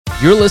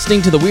You're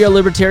listening to the We Are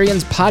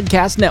Libertarians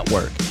Podcast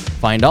Network.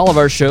 Find all of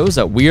our shows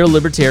at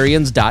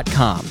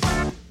wearelibertarians.com.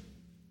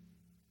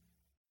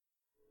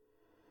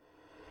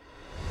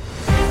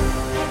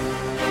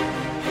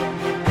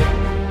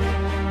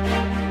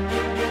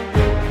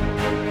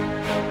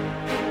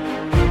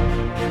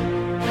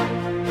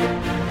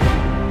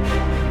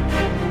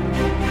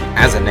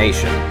 As a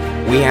nation,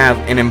 we have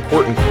an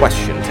important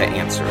question to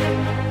answer.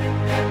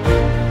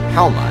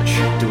 How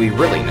much do we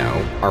really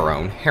know our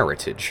own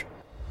heritage?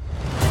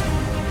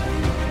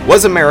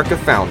 Was America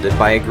founded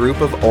by a group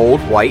of old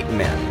white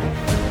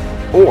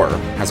men? Or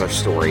has our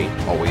story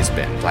always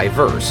been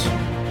diverse?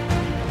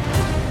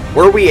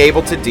 Were we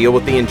able to deal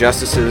with the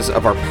injustices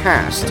of our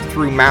past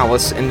through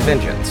malice and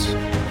vengeance?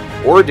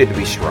 Or did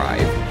we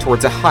strive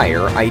towards a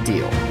higher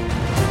ideal?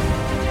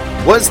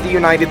 Was the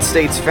United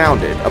States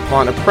founded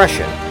upon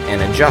oppression and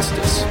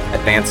injustice,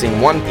 advancing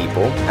one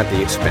people at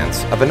the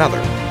expense of another?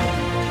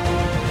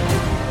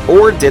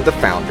 Or did the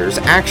founders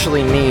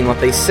actually mean what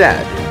they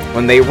said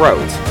when they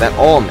wrote that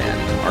all men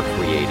are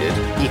created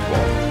equal?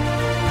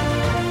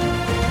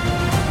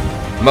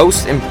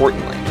 Most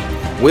importantly,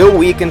 will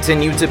we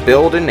continue to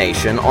build a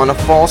nation on a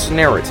false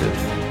narrative?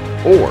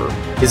 Or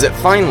is it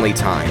finally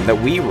time that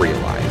we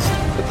realize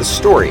that the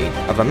story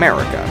of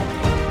America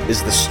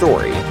is the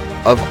story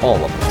of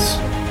all of us?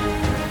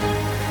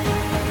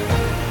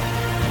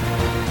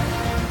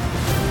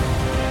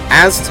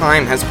 As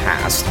time has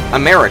passed,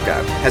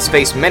 America has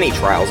faced many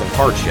trials and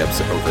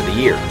hardships over the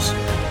years.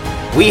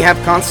 We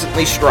have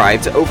constantly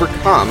strived to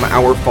overcome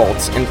our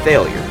faults and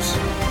failures.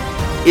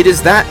 It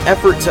is that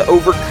effort to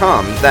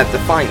overcome that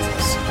defines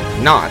us,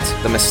 not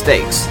the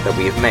mistakes that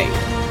we have made.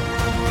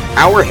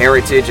 Our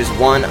heritage is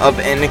one of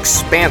an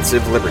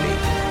expansive liberty,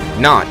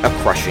 not a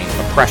crushing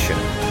oppression.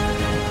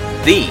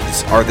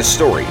 These are the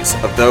stories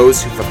of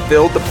those who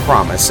fulfilled the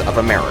promise of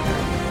America.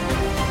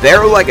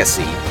 Their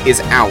legacy is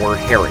our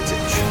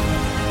heritage.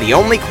 The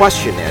only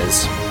question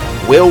is,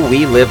 will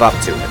we live up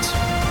to it?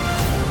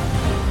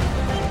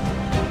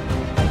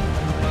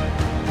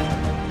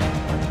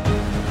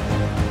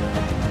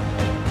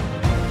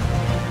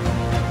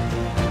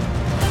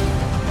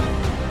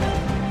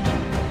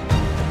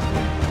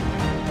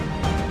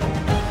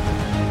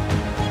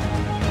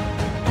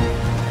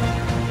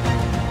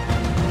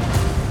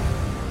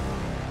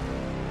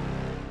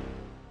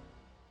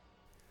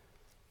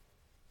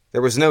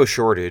 There was no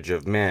shortage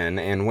of men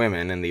and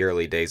women in the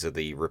early days of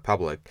the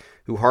Republic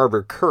who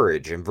harbored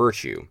courage and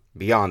virtue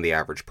beyond the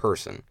average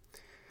person.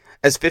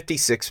 As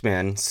 56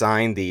 men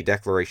signed the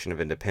Declaration of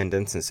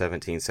Independence in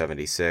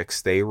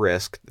 1776, they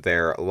risked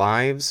their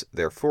lives,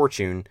 their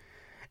fortune,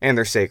 and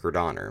their sacred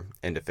honor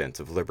in defense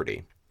of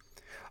liberty.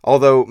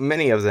 Although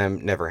many of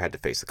them never had to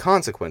face the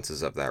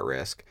consequences of that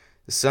risk,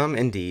 some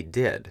indeed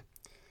did.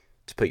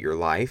 To put your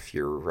life,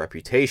 your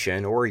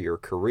reputation, or your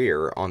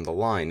career on the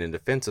line in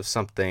defense of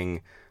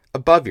something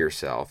above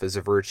yourself is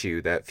a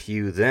virtue that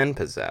few then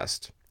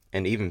possessed,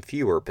 and even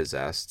fewer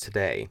possess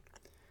today.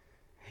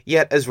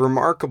 Yet, as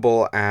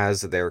remarkable as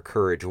their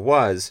courage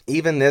was,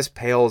 even this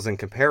pales in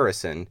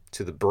comparison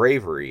to the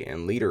bravery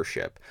and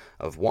leadership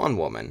of one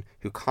woman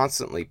who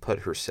constantly put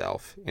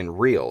herself in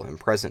real and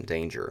present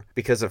danger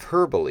because of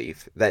her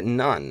belief that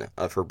none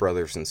of her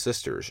brothers and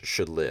sisters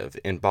should live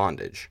in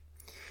bondage.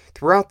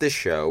 Throughout this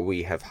show,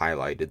 we have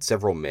highlighted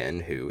several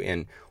men who,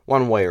 in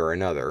one way or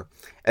another,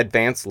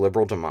 advanced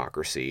liberal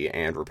democracy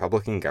and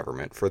Republican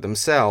government for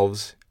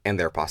themselves and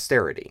their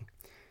posterity.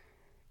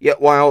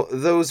 Yet while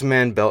those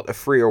men built a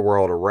freer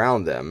world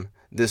around them,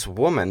 this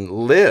woman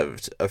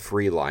lived a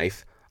free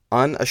life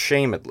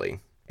unashamedly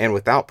and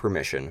without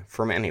permission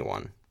from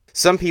anyone.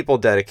 Some people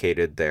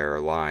dedicated their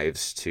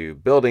lives to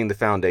building the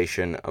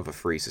foundation of a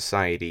free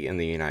society in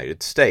the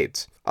United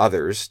States.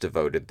 Others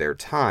devoted their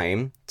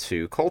time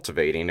to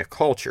cultivating a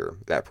culture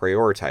that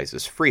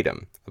prioritizes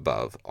freedom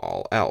above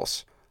all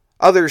else.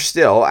 Others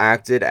still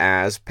acted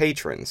as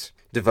patrons,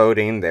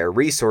 devoting their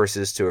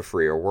resources to a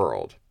freer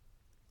world.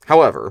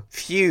 However,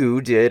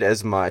 few did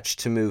as much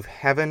to move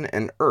heaven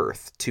and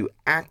earth to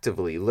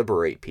actively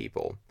liberate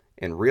people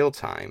in real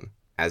time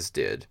as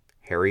did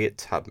Harriet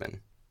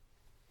Tubman.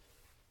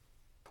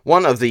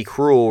 One of the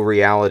cruel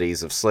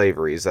realities of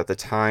slavery is that the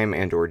time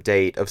and/or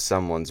date of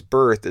someone's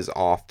birth is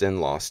often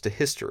lost to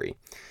history.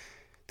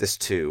 This,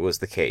 too, was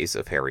the case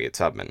of Harriet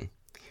Tubman.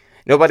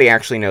 Nobody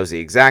actually knows the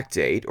exact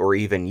date or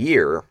even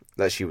year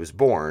that she was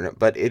born,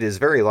 but it is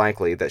very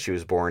likely that she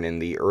was born in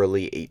the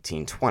early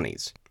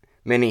 1820s.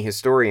 Many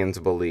historians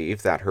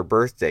believe that her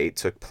birth date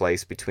took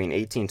place between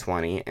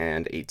 1820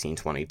 and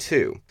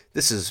 1822.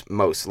 This is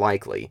most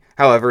likely.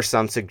 However,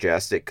 some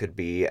suggest it could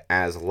be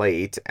as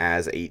late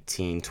as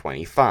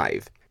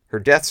 1825. Her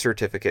death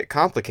certificate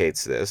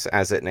complicates this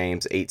as it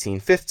names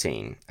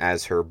 1815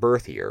 as her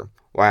birth year,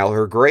 while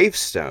her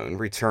gravestone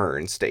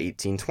returns to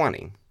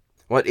 1820.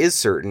 What is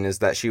certain is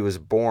that she was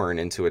born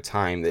into a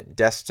time that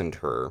destined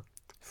her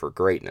for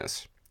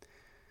greatness.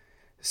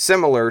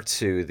 Similar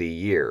to the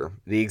year,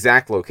 the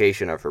exact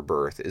location of her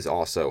birth is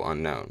also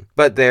unknown,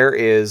 but there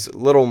is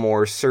little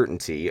more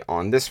certainty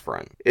on this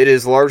front. It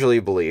is largely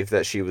believed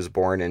that she was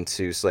born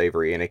into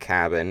slavery in a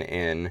cabin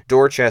in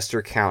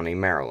Dorchester County,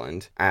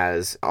 Maryland,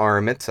 as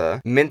Araminta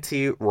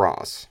Minty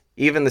Ross.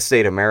 Even the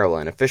state of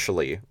Maryland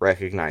officially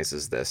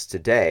recognizes this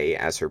today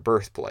as her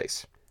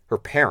birthplace. Her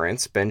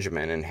parents,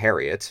 Benjamin and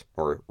Harriet,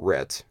 or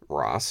Rit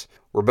Ross,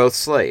 were both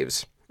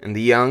slaves, and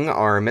the young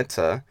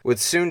Araminta would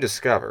soon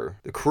discover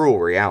the cruel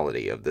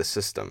reality of this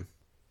system.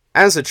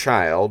 As a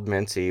child,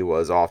 Minty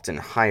was often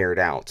hired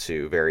out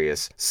to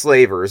various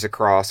slavers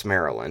across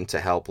Maryland to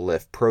help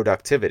lift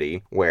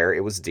productivity where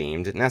it was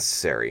deemed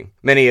necessary.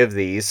 Many of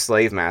these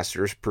slave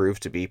masters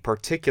proved to be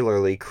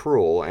particularly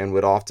cruel and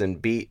would often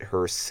beat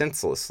her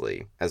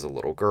senselessly as a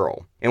little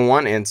girl. In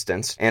one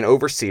instance, an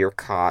overseer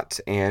caught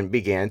and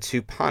began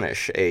to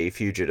punish a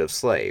fugitive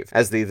slave.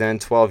 As the then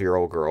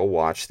 12-year-old girl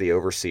watched the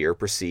overseer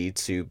proceed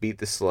to beat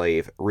the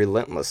slave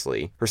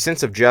relentlessly, her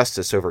sense of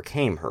justice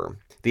overcame her.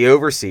 The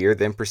overseer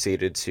then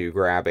proceeded to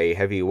grab a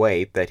heavy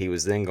weight that he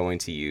was then going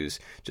to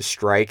use to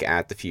strike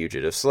at the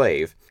fugitive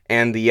slave,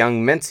 and the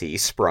young Minty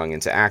sprung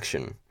into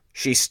action.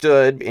 She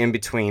stood in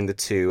between the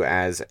two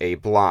as a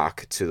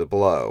block to the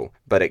blow,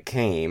 but it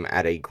came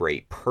at a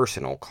great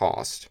personal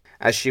cost.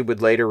 As she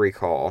would later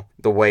recall,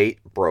 the weight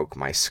broke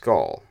my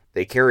skull.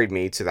 They carried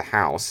me to the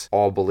house,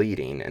 all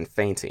bleeding and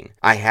fainting.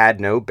 I had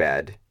no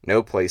bed,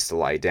 no place to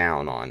lie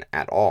down on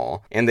at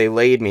all, and they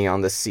laid me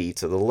on the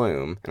seat of the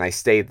loom, and I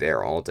stayed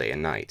there all day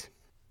and night.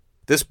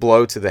 This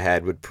blow to the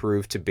head would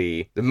prove to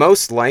be the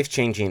most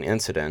life-changing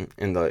incident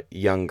in the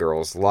young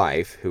girl's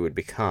life who would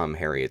become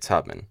Harriet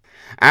Tubman.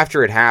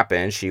 After it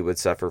happened, she would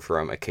suffer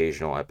from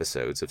occasional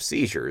episodes of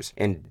seizures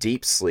and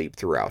deep sleep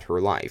throughout her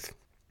life.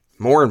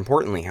 More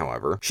importantly,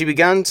 however, she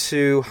began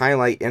to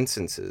highlight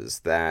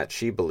instances that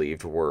she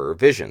believed were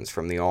visions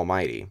from the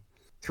Almighty.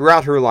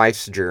 Throughout her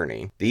life's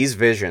journey, these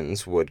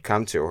visions would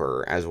come to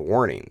her as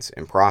warnings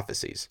and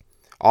prophecies,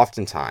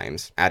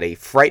 oftentimes at a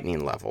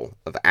frightening level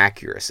of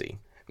accuracy.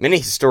 Many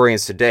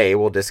historians today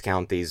will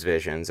discount these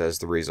visions as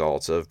the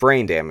results of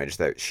brain damage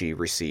that she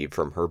received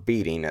from her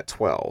beating at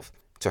 12.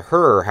 To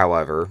her,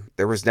 however,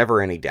 there was never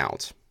any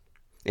doubt.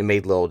 It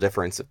made little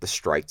difference if the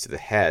strike to the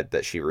head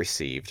that she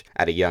received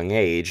at a young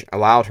age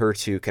allowed her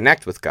to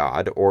connect with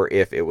God, or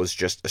if it was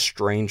just a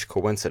strange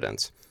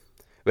coincidence.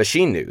 But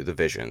she knew the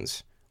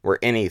visions were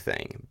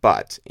anything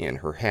but in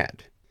her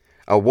head.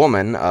 A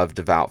woman of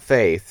devout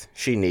faith,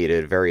 she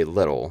needed very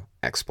little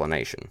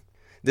explanation.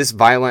 This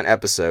violent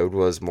episode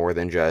was more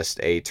than just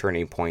a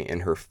turning point in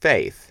her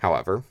faith,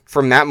 however.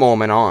 From that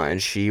moment on,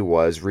 she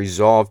was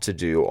resolved to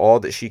do all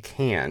that she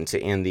can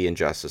to end the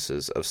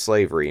injustices of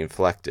slavery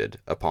inflicted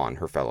upon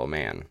her fellow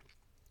man.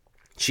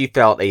 She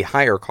felt a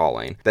higher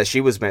calling, that she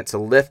was meant to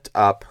lift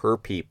up her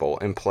people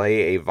and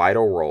play a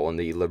vital role in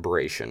the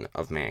liberation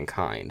of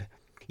mankind.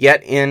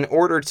 Yet, in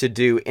order to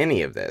do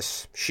any of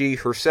this, she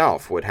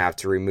herself would have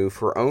to remove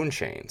her own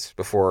chains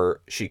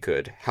before she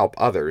could help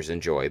others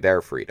enjoy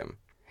their freedom.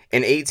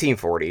 In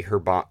 1840, her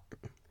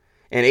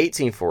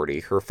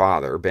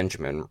father,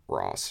 Benjamin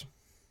Ross,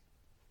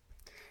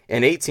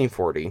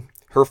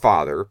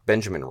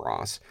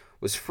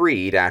 was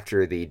freed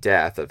after the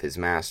death of his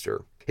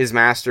master. His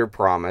master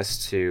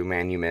promised to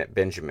manumit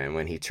Benjamin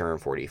when he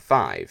turned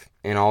 45,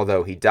 and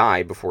although he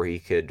died before he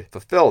could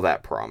fulfill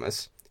that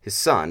promise, his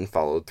son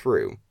followed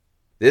through.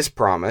 This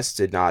promise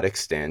did not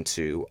extend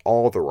to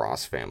all the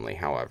Ross family,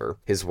 however.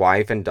 His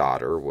wife and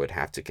daughter would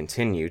have to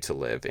continue to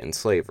live in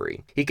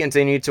slavery. He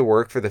continued to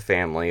work for the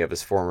family of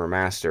his former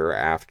master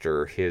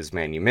after his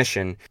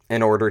manumission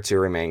in order to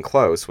remain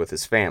close with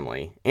his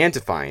family and to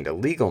find a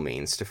legal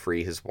means to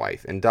free his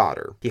wife and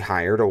daughter. He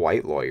hired a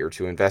white lawyer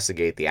to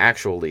investigate the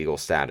actual legal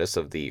status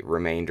of the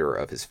remainder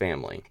of his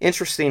family.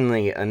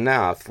 Interestingly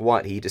enough,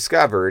 what he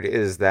discovered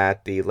is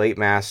that the late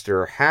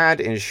master had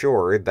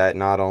ensured that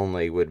not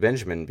only would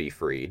Benjamin be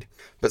freed,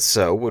 but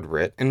so would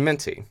Rit and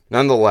Minty.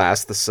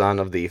 Nonetheless, the son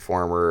of the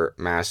former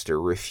master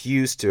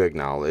refused to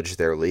acknowledge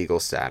their legal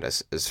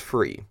status as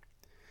free.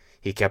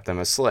 He kept them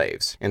as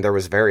slaves, and there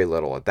was very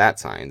little at that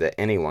time that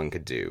anyone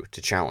could do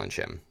to challenge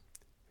him.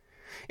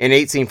 In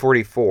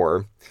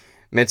 1844,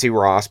 Minty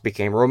Ross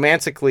became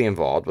romantically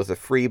involved with a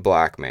free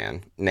black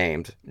man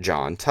named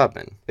John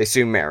Tubman. They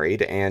soon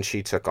married, and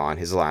she took on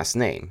his last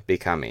name,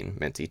 becoming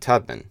Minty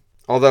Tubman.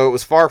 Although it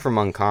was far from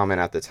uncommon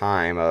at the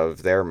time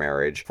of their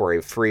marriage for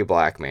a free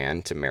black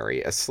man to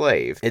marry a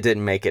slave, it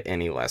didn't make it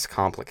any less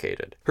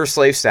complicated. Her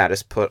slave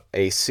status put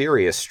a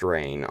serious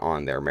strain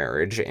on their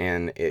marriage,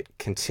 and it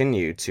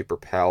continued to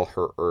propel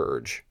her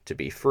urge to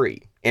be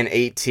free. In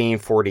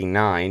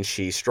 1849,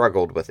 she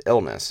struggled with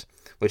illness,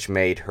 which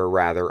made her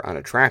rather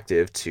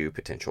unattractive to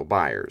potential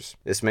buyers.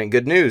 This meant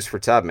good news for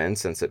Tubman,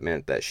 since it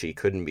meant that she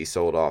couldn't be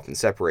sold off and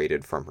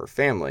separated from her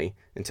family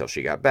until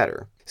she got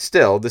better.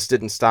 Still, this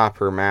didn't stop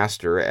her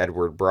master,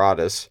 Edward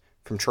Broadus,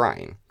 from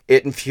trying.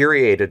 It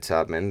infuriated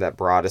Tubman that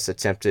Broadus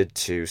attempted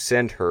to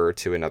send her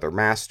to another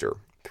master,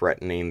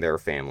 threatening their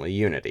family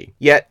unity.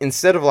 Yet,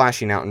 instead of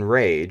lashing out in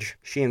rage,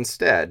 she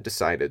instead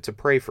decided to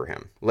pray for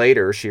him.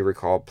 Later, she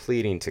recalled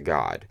pleading to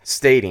God,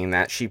 stating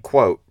that she,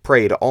 quote,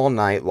 prayed all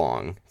night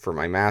long for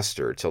my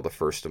master till the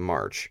 1st of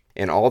March,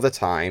 and all the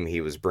time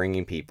he was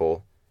bringing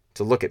people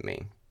to look at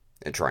me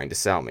and trying to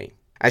sell me.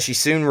 As she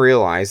soon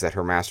realized that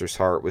her master's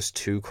heart was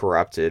too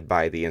corrupted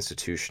by the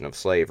institution of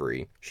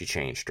slavery, she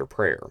changed her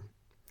prayer.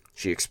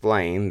 She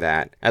explained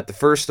that, at the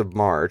 1st of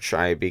March,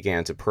 I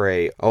began to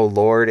pray, "Oh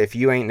Lord, if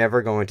you ain't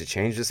never going to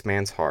change this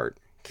man's heart,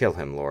 kill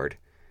him, Lord,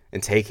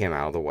 and take him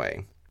out of the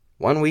way."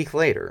 1 week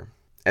later,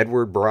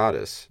 Edward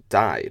Broadus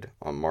died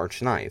on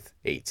March 9th,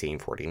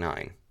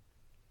 1849.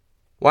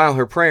 While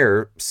her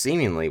prayer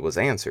seemingly was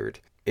answered,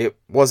 it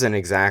wasn't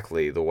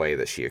exactly the way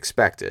that she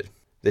expected.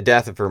 The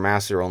death of her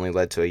master only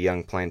led to a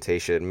young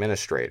plantation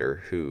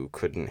administrator who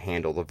couldn't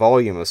handle the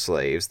volume of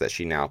slaves that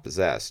she now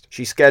possessed.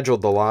 She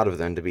scheduled a lot of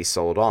them to be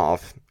sold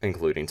off,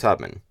 including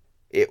Tubman.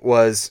 It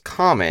was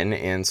common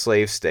in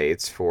slave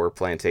states for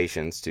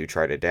plantations to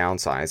try to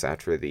downsize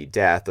after the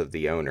death of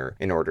the owner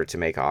in order to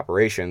make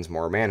operations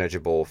more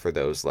manageable for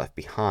those left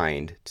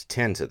behind to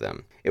tend to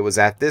them. It was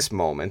at this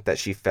moment that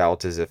she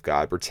felt as if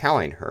God were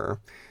telling her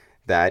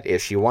that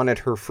if she wanted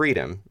her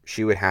freedom,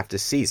 she would have to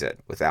seize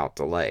it without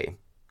delay.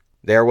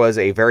 There was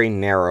a very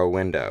narrow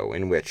window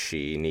in which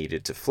she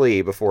needed to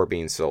flee before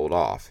being sold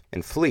off,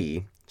 and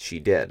flee she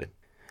did.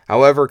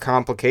 However,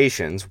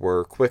 complications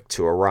were quick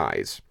to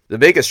arise. The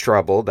biggest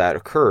trouble that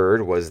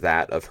occurred was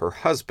that of her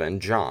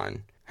husband,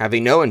 John,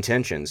 having no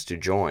intentions to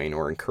join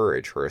or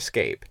encourage her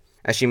escape.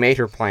 As she made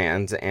her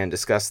plans and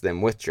discussed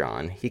them with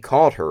John, he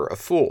called her a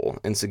fool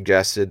and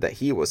suggested that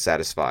he was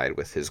satisfied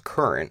with his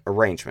current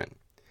arrangement.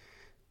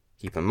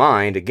 Keep in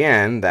mind,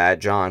 again, that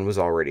John was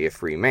already a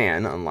free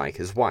man, unlike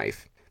his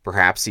wife.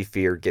 Perhaps he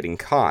feared getting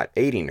caught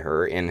aiding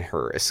her in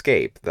her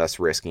escape, thus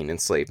risking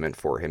enslavement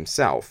for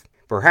himself.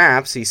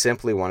 Perhaps he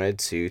simply wanted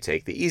to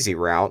take the easy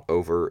route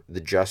over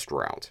the just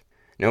route.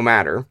 No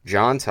matter,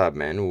 John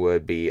Tubman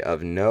would be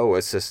of no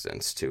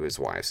assistance to his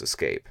wife's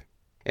escape.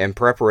 In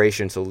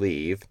preparation to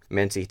leave,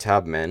 Minty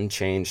Tubman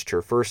changed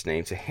her first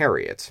name to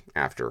Harriet,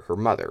 after her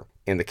mother,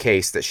 in the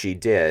case that she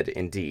did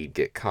indeed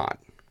get caught.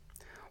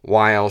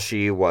 While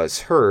she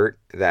was hurt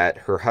that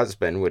her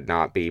husband would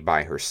not be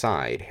by her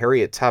side,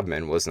 Harriet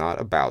Tubman was not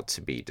about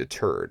to be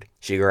deterred.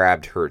 She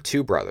grabbed her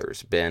 2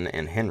 brothers, Ben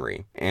and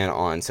Henry, and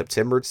on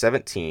September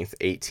 17,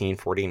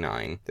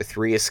 1849, the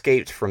 3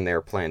 escaped from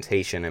their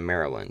plantation in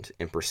Maryland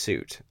in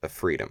pursuit of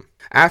freedom.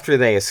 After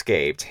they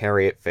escaped,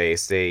 Harriet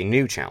faced a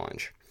new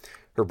challenge.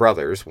 Her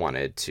brothers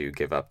wanted to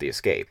give up the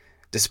escape.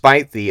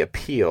 Despite the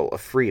appeal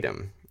of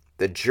freedom,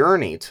 the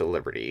journey to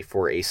liberty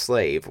for a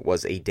slave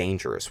was a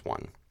dangerous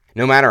one.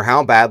 No matter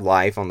how bad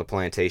life on the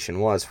plantation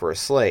was for a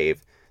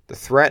slave, the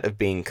threat of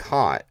being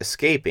caught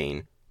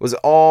escaping was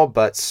all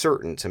but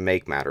certain to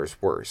make matters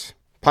worse.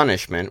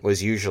 Punishment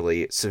was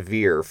usually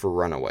severe for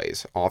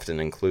runaways, often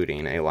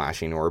including a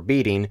lashing or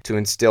beating to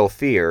instill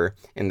fear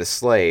in the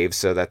slaves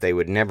so that they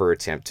would never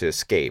attempt to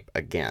escape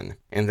again.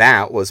 And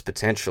that was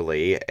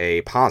potentially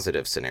a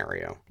positive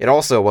scenario. It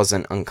also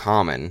wasn't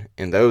uncommon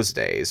in those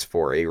days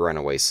for a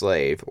runaway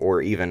slave,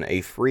 or even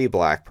a free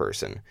black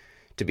person,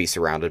 to be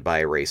surrounded by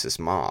a racist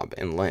mob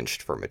and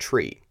lynched from a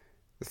tree.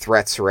 The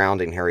threats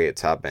surrounding Harriet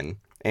Tubman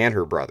and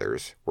her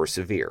brothers were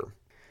severe.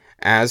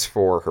 As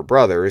for her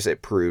brothers,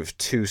 it proved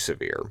too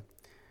severe.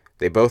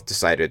 They both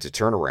decided to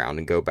turn around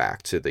and go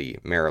back to the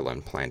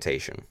Maryland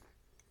plantation.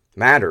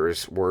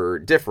 Matters were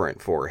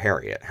different for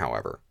Harriet,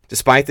 however.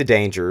 Despite the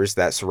dangers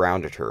that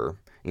surrounded her,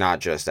 not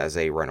just as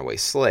a runaway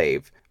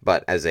slave,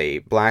 but as a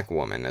black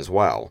woman as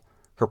well,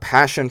 her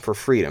passion for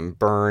freedom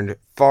burned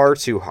far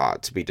too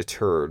hot to be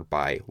deterred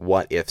by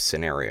what-if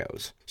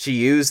scenarios. She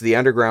used the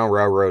Underground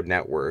Railroad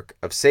network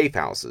of safe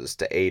houses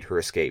to aid her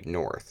escape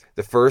north.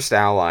 The first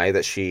ally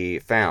that she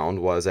found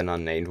was an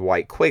unnamed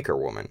white Quaker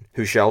woman,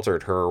 who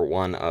sheltered her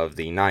one of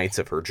the nights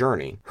of her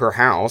journey. Her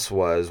house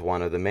was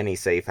one of the many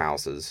safe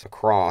houses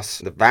across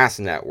the vast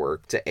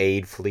network to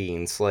aid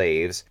fleeing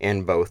slaves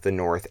in both the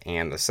North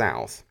and the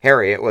South.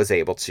 Harriet was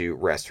able to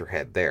rest her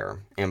head there,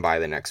 and by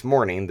the next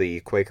morning, the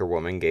Quaker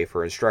woman gave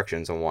her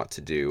instructions on what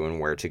to do and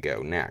where to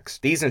go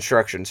next. These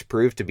instructions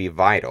proved to be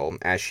vital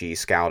as she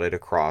scouted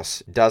across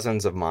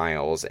dozens of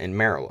miles in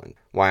Maryland.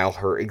 While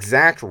her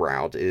exact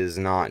route is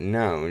not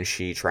known,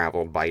 she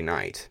traveled by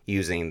night,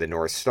 using the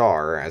North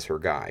Star as her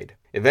guide.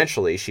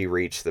 Eventually, she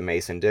reached the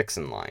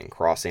Mason-Dixon line,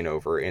 crossing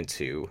over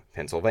into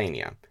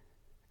Pennsylvania,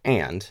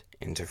 and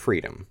into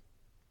freedom.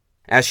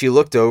 As she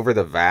looked over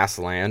the vast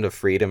land of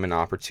freedom and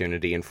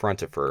opportunity in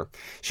front of her,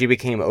 she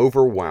became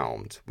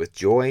overwhelmed with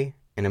joy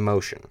and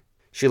emotion.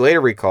 She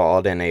later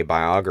recalled in a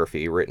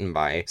biography written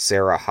by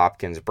Sarah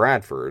Hopkins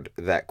Bradford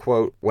that,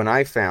 quote, "When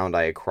I found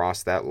I had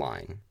crossed that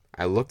line,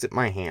 I looked at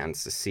my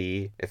hands to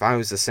see if I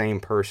was the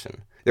same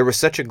person. There was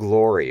such a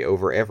glory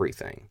over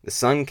everything. The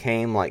sun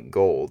came like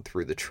gold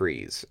through the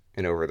trees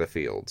and over the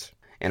fields,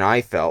 and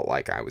I felt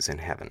like I was in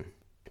heaven."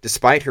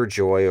 Despite her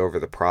joy over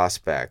the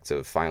prospect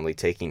of finally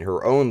taking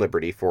her own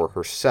liberty for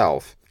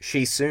herself,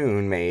 she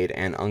soon made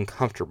an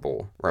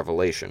uncomfortable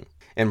revelation.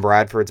 In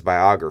Bradford's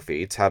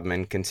biography,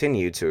 Tubman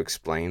continued to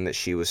explain that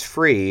she was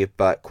free,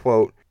 but,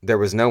 quote, "There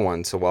was no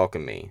one to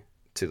welcome me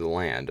to the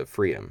land of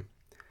freedom.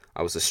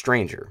 I was a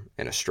stranger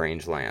in a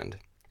strange land,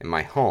 and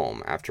my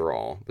home, after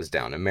all, was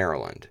down in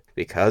Maryland.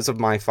 Because of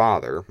my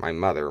father, my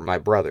mother, my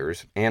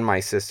brothers, and my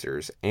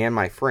sisters, and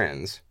my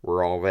friends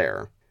were all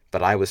there.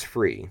 But I was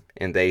free,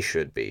 and they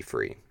should be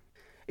free."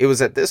 It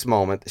was at this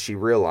moment that she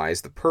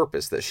realized the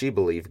purpose that she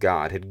believed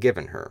God had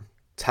given her.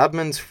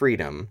 Tubman's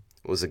freedom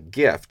was a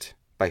gift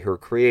by her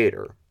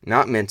Creator,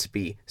 not meant to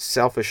be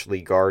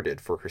selfishly guarded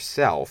for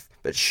herself,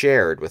 but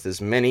shared with as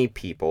many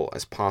people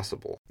as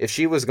possible. If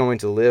she was going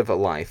to live a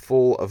life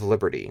full of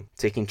liberty,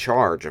 taking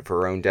charge of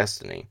her own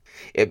destiny,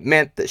 it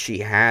meant that she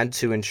had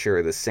to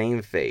ensure the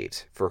same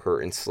fate for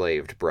her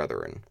enslaved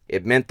brethren.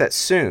 It meant that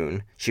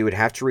soon she would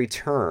have to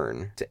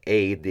return to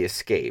aid the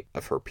escape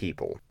of her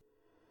people.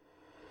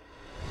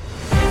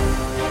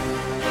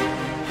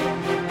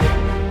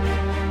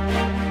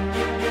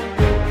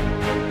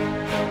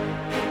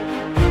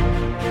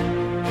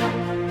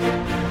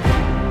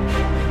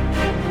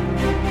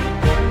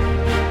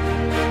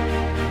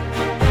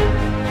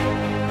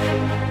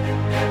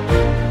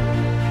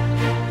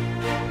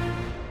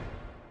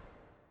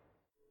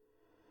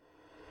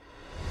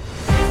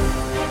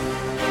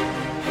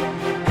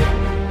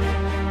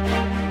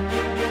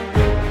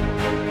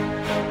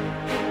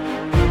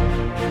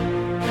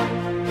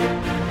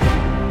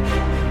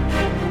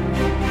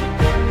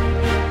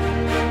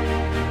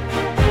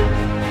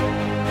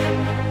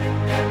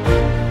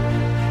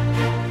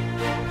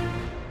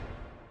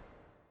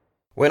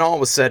 When all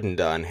was said and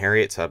done,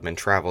 Harriet Tubman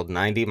traveled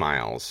 90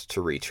 miles to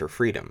reach her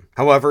freedom.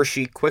 However,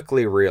 she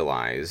quickly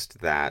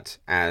realized that,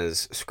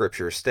 as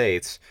Scripture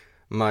states,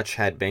 much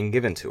had been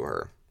given to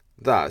her.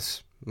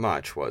 Thus,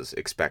 much was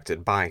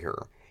expected by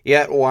her.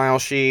 Yet, while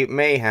she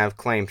may have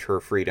claimed her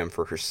freedom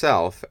for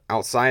herself,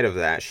 outside of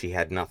that she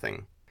had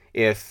nothing.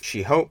 If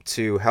she hoped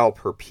to help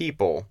her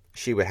people,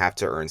 she would have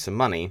to earn some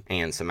money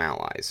and some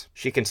allies.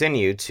 She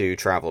continued to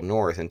travel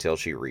north until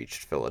she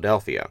reached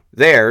Philadelphia.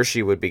 There,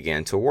 she would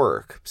begin to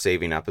work,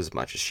 saving up as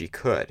much as she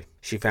could.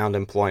 She found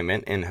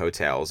employment in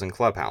hotels and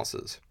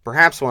clubhouses.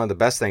 Perhaps one of the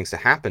best things to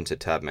happen to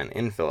Tubman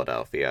in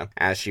Philadelphia,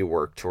 as she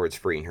worked towards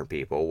freeing her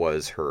people,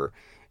 was her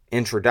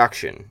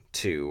introduction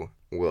to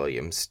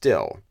William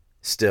Still.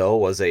 Still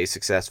was a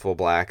successful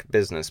black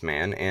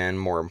businessman and,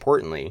 more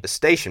importantly, a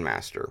station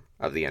master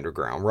of the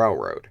Underground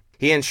Railroad.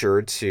 He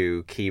ensured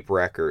to keep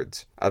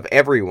records of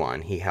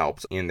everyone he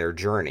helped in their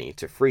journey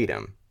to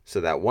freedom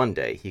so that one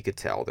day he could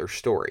tell their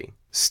story.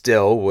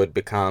 Still would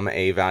become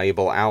a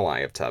valuable ally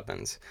of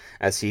Tubman's,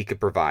 as he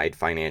could provide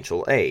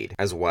financial aid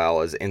as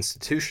well as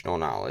institutional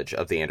knowledge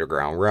of the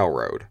Underground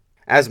Railroad.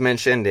 As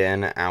mentioned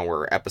in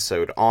our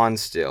episode on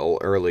Still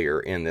earlier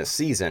in this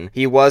season,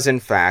 he was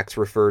in fact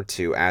referred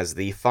to as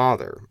the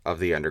father of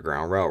the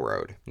Underground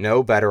Railroad.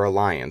 No better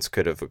alliance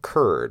could have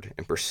occurred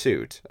in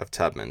pursuit of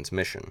Tubman's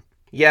mission.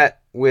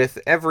 Yet, with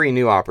every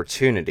new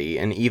opportunity,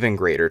 an even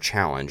greater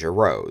challenge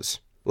arose.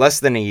 Less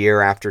than a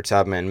year after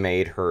Tubman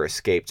made her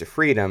escape to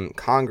freedom,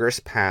 Congress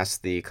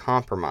passed the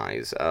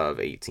Compromise of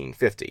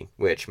 1850,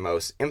 which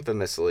most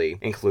infamously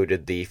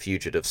included the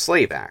Fugitive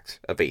Slave Act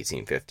of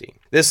 1850.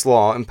 This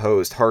law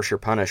imposed harsher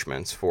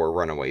punishments for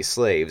runaway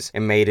slaves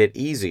and made it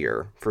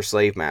easier for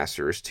slave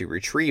masters to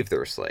retrieve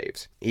their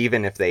slaves,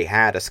 even if they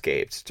had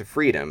escaped to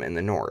freedom in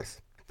the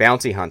North.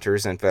 Bounty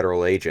hunters and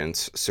federal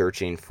agents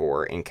searching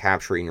for and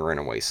capturing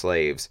runaway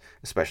slaves,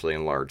 especially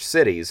in large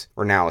cities,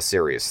 were now a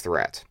serious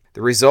threat.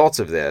 The result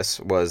of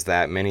this was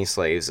that many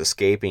slaves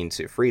escaping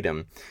to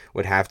freedom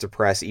would have to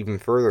press even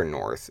further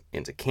north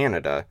into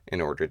Canada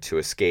in order to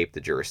escape the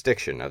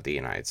jurisdiction of the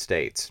United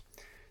States.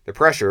 The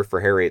pressure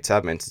for Harriet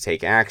Tubman to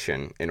take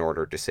action in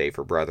order to save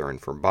her brethren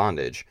from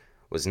bondage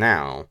was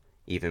now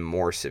even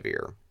more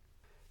severe.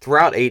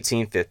 Throughout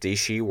 1850,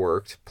 she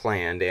worked,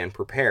 planned, and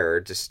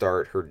prepared to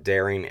start her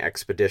daring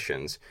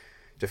expeditions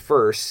to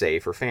first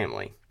save her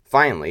family.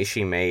 Finally,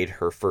 she made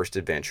her first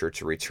adventure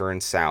to return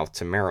south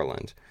to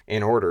Maryland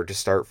in order to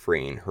start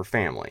freeing her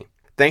family.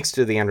 Thanks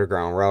to the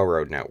Underground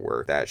Railroad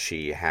network that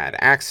she had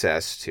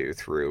access to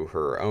through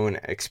her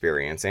own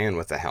experience and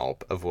with the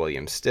help of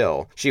William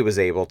Still, she was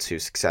able to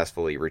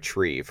successfully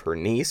retrieve her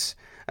niece,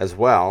 as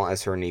well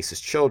as her niece's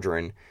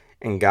children,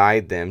 and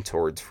guide them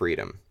towards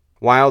freedom.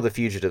 While the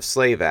Fugitive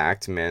Slave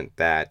Act meant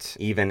that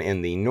even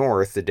in the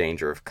North the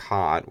danger of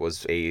caught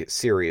was a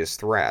serious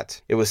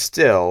threat, it was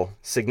still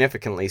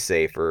significantly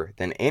safer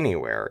than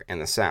anywhere in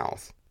the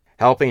South.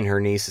 Helping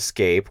her niece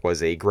escape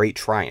was a great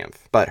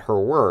triumph, but her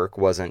work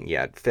wasn't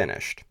yet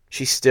finished.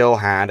 She still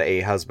had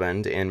a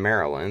husband in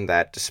Maryland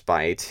that,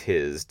 despite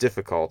his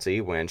difficulty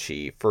when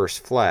she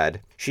first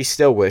fled, she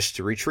still wished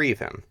to retrieve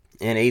him.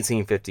 In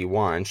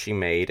 1851, she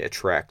made a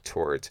trek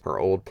towards her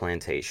old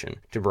plantation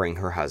to bring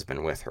her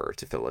husband with her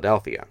to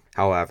Philadelphia.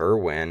 However,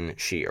 when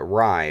she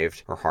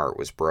arrived, her heart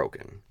was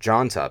broken.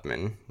 John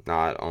Tubman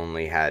not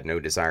only had no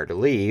desire to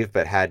leave,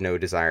 but had no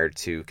desire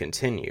to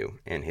continue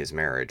in his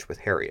marriage with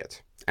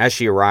Harriet. As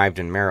she arrived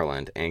in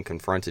Maryland and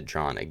confronted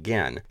John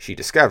again, she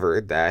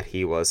discovered that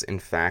he was in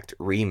fact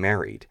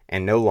remarried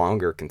and no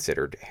longer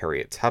considered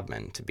Harriet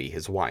Tubman to be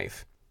his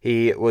wife.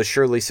 He was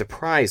surely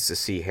surprised to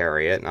see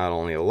Harriet not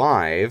only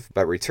alive,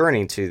 but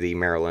returning to the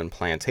Maryland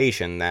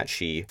plantation that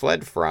she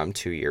fled from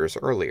 2 years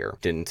earlier.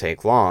 It didn't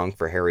take long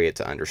for Harriet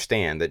to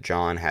understand that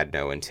John had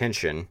no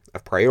intention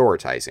of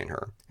prioritizing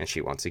her, and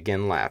she once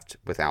again left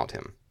without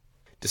him.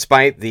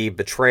 Despite the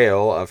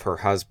betrayal of her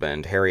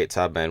husband, Harriet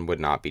Tubman would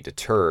not be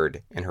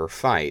deterred in her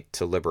fight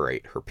to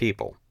liberate her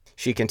people.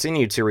 She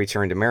continued to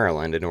return to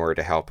Maryland in order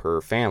to help her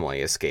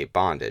family escape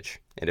bondage,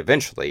 and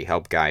eventually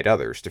help guide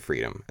others to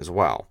freedom as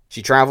well.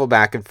 She traveled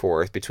back and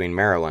forth between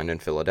Maryland and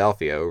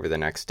Philadelphia over the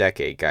next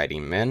decade,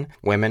 guiding men,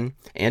 women,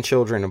 and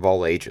children of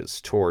all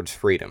ages towards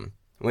freedom.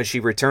 When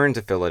she returned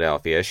to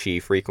Philadelphia, she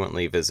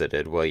frequently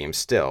visited William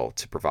Still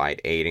to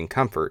provide aid and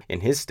comfort in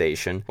his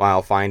station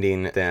while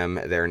finding them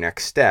their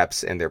next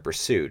steps in their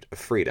pursuit of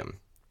freedom.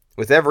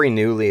 With every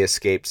newly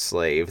escaped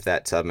slave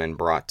that Tubman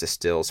brought to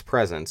Still's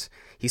presence,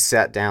 he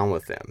sat down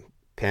with them,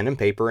 pen and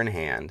paper in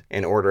hand,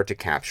 in order to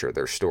capture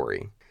their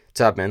story.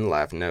 Tubman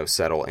left no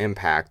subtle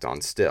impact on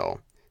Still.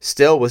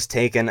 Still was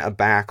taken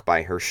aback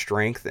by her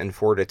strength and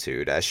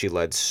fortitude as she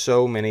led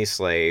so many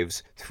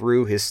slaves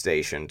through his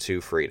station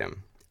to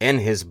freedom. In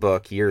his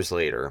book years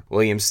later,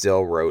 William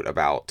Still wrote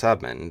about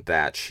Tubman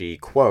that she,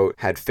 quote,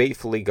 had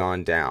faithfully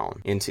gone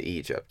down into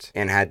Egypt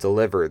and had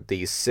delivered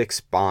these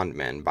 6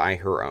 bondmen by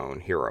her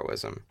own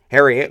heroism.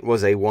 Harriet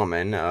was a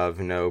woman of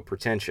no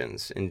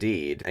pretensions.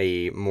 Indeed,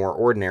 a more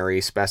ordinary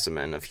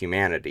specimen of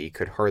humanity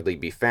could hardly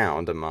be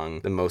found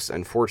among the most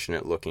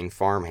unfortunate-looking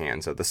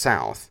farmhands of the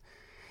South.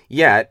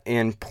 Yet,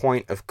 in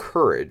point of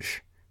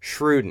courage,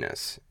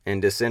 shrewdness,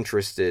 and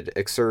disinterested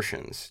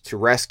exertions to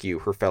rescue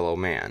her fellow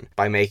man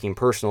by making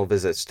personal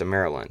visits to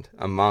Maryland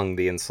among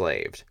the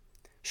enslaved,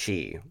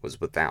 she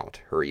was without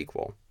her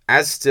equal.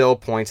 As Still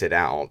pointed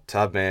out,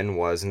 Tubman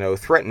was no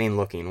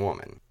threatening-looking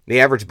woman.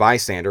 The average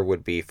bystander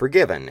would be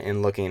forgiven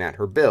in looking at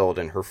her build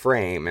and her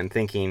frame and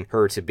thinking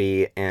her to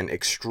be an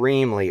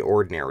extremely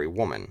ordinary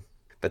woman.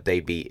 But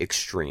they'd be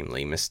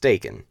extremely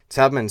mistaken.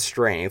 Tubman's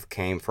strength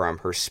came from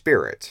her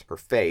spirit, her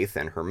faith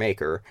in her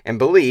Maker, and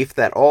belief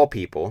that all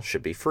people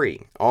should be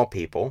free. All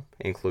people,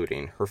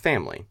 including her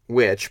family,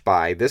 which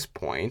by this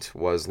point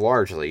was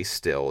largely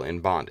still in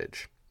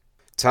bondage.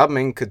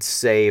 Tubman could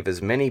save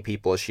as many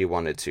people as she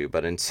wanted to,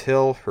 but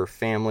until her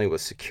family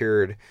was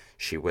secured,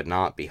 she would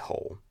not be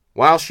whole.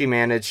 While she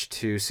managed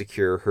to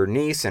secure her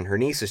niece and her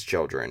niece's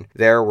children,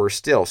 there were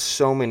still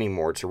so many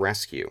more to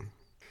rescue.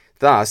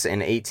 Thus, in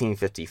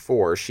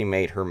 1854, she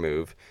made her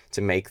move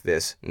to make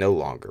this no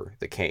longer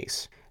the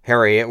case.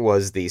 Harriet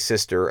was the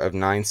sister of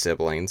 9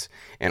 siblings,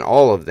 and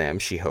all of them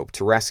she hoped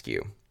to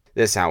rescue.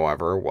 This,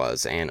 however,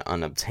 was an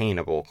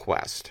unobtainable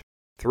quest.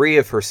 3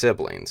 of her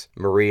siblings,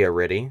 Maria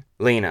Riddy,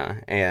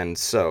 Lena, and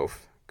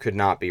Soph, could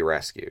not be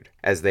rescued,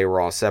 as they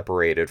were all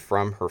separated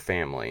from her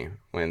family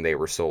when they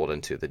were sold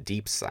into the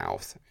Deep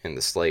South in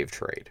the slave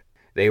trade.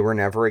 They were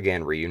never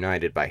again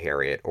reunited by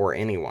Harriet or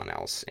anyone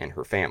else in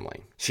her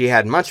family. She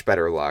had much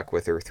better luck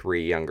with her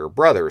 3 younger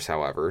brothers,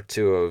 however,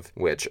 2 of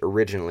which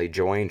originally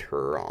joined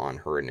her on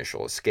her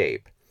initial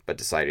escape, but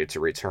decided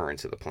to return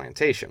to the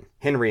plantation.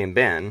 Henry and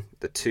Ben,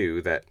 the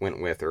 2 that went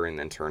with her and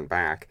then turned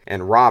back,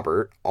 and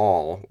Robert,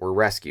 all were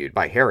rescued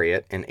by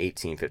Harriet in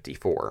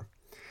 1854.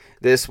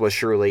 This was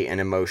surely an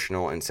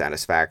emotional and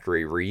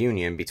satisfactory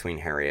reunion between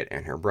Harriet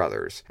and her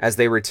brothers. As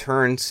they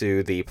returned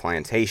to the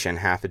plantation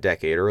half a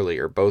decade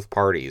earlier, both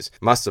parties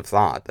must have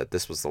thought that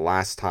this was the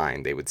last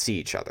time they would see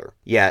each other.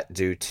 Yet,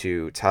 due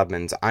to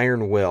Tubman's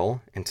iron will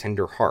and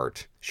tender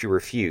heart, she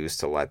refused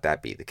to let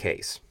that be the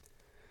case.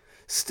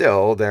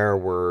 Still, there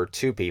were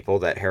 2 people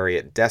that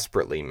Harriet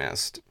desperately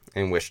missed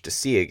and wished to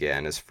see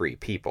again as free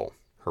people: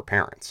 her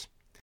parents.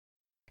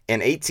 In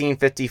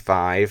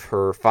 1855,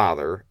 her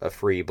father, a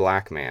free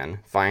black man,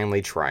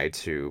 finally tried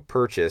to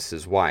purchase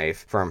his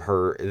wife from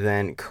her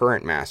then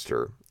current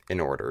master in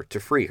order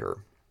to free her.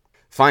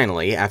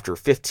 Finally, after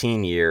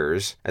 15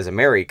 years as a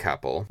married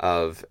couple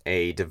of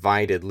a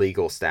divided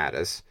legal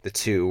status, the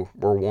 2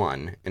 were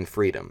one in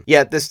freedom.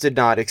 Yet this did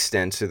not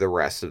extend to the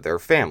rest of their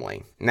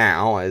family.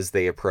 Now, as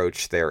they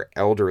approached their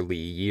elderly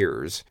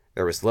years,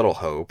 there was little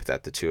hope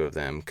that the 2 of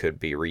them could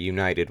be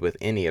reunited with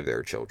any of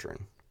their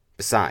children.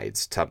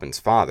 Besides, Tubman's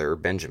father,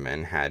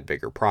 Benjamin, had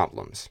bigger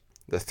problems.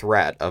 The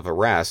threat of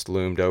arrest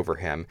loomed over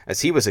him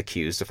as he was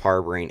accused of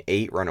harboring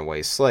 8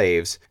 runaway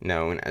slaves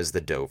known as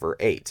the Dover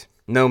 8.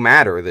 No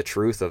matter the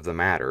truth of the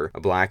matter, a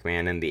black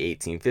man in the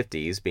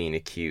 1850s being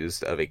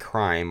accused of a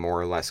crime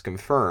more or less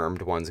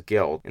confirmed one's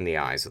guilt in the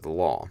eyes of the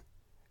law.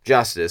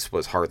 Justice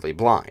was hardly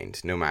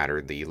blind, no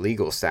matter the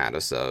legal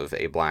status of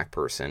a black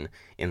person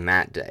in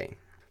that day.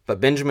 But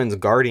Benjamin's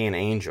guardian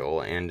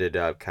angel ended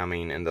up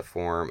coming in the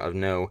form of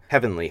no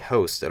heavenly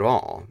host at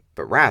all,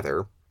 but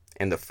rather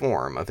in the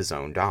form of his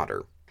own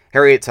daughter.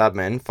 Harriet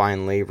Tubman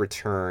finally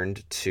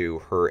returned to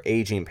her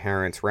aging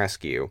parents'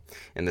 rescue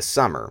in the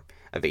summer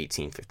of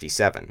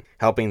 1857,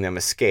 helping them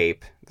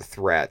escape the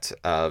threat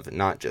of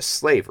not just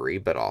slavery,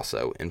 but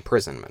also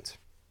imprisonment.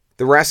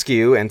 The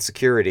rescue and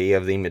security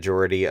of the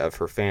majority of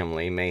her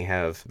family may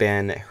have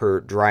been her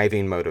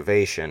driving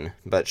motivation,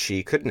 but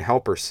she couldn't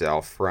help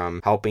herself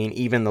from helping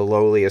even the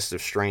lowliest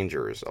of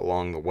strangers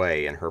along the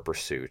way in her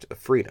pursuit of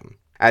freedom.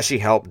 As she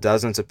helped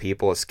dozens of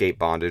people escape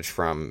bondage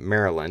from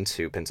Maryland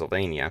to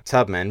Pennsylvania,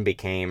 Tubman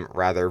became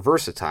rather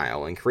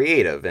versatile and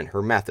creative in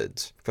her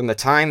methods. From the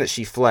time that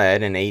she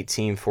fled in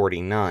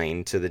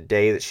 1849 to the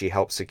day that she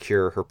helped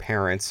secure her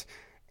parents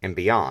and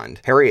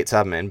beyond, Harriet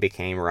Tubman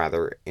became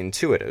rather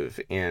intuitive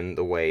in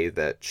the way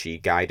that she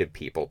guided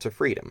people to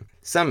freedom.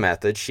 Some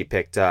methods she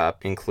picked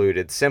up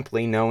included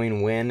simply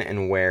knowing when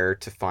and where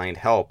to find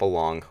help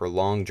along her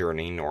long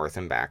journey north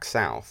and back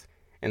south.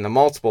 In the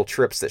multiple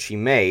trips that she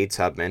made,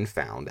 Tubman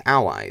found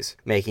allies,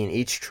 making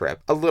each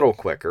trip a little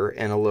quicker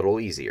and a little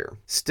easier.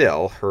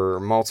 Still, her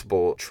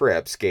multiple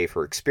trips gave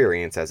her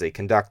experience as a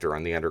conductor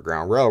on the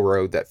Underground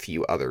Railroad that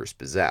few others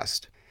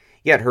possessed.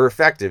 Yet her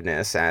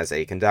effectiveness as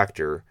a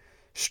conductor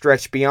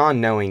stretched beyond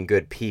knowing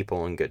good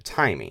people and good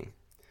timing.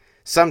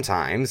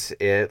 Sometimes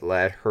it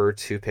led her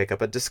to pick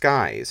up a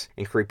disguise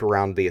and creep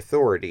around the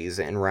authorities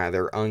in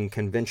rather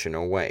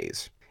unconventional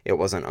ways. It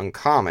wasn't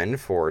uncommon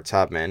for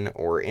Tubman,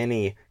 or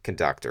any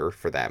conductor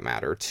for that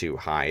matter, to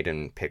hide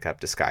and pick up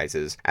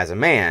disguises as a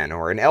man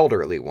or an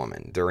elderly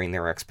woman during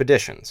their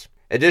expeditions.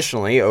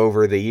 Additionally,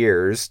 over the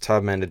years,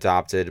 Tubman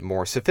adopted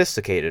more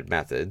sophisticated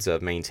methods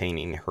of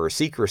maintaining her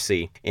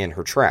secrecy in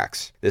her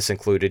treks. This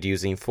included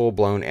using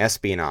full-blown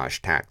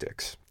espionage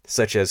tactics,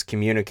 such as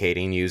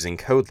communicating using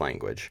code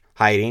language,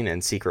 hiding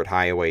in secret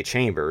hideaway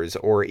chambers,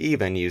 or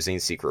even using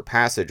secret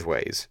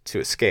passageways to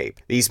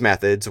escape. These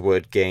methods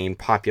would gain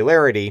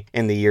popularity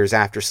in the years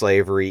after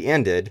slavery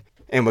ended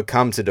and would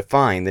come to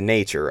define the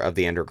nature of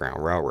the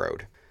Underground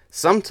Railroad.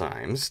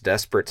 Sometimes,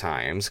 desperate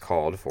times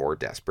called for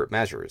desperate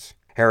measures.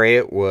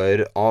 Harriet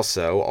would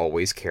also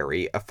always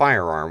carry a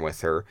firearm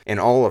with her in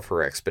all of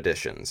her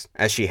expeditions,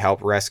 as she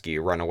helped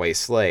rescue runaway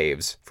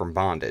slaves from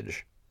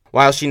bondage.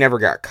 While she never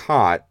got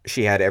caught,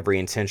 she had every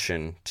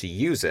intention to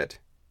use it,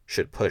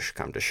 should push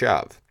come to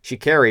shove. She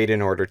carried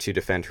in order to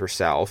defend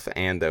herself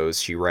and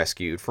those she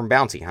rescued from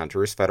bounty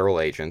hunters, federal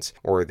agents,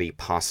 or the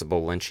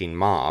possible lynching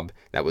mob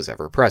that was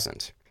ever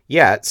present.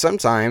 Yet,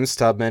 sometimes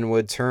Tubman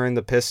would turn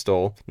the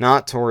pistol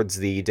not towards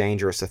the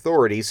dangerous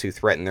authorities who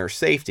threatened their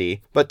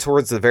safety, but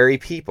towards the very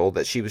people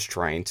that she was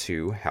trying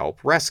to help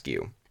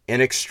rescue. In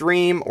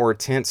extreme or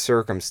tense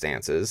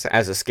circumstances,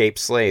 as escaped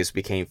slaves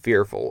became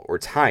fearful or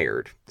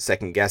tired,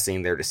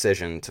 second-guessing their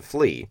decision to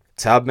flee,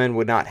 Tubman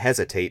would not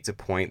hesitate to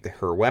point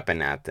her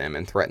weapon at them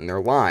and threaten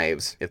their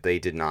lives if they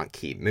did not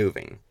keep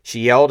moving. She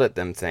yelled at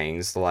them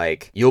things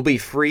like, "You'll be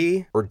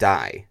free or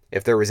die,"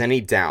 if there was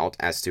any doubt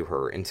as to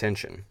her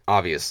intention.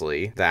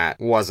 Obviously, that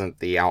wasn't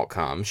the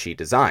outcome she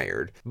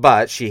desired,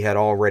 but she had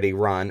already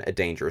run a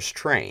dangerous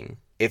train.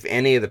 If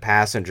any of the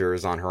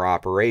passengers on her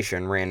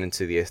operation ran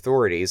into the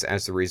authorities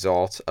as the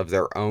result of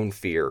their own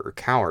fear or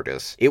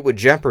cowardice, it would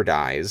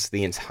jeopardize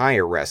the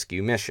entire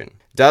rescue mission.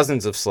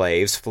 Dozens of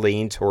slaves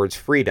fleeing towards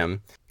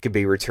freedom could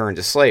be returned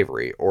to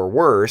slavery, or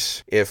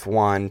worse, if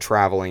one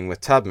traveling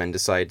with Tubman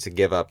decided to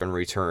give up and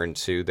return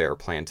to their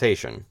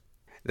plantation.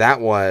 That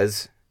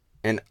was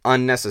an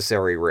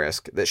unnecessary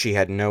risk that she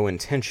had no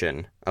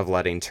intention of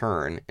letting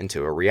turn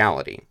into a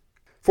reality.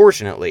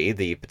 Fortunately,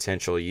 the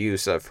potential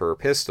use of her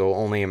pistol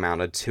only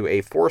amounted to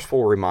a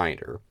forceful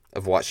reminder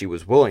of what she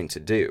was willing to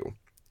do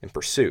in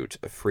pursuit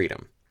of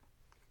freedom.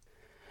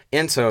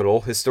 In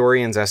total,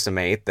 historians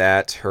estimate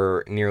that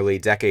her nearly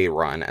decade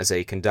run as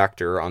a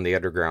conductor on the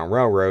Underground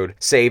Railroad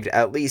saved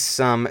at least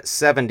some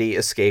 70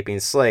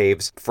 escaping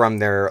slaves from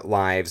their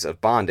lives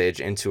of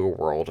bondage into a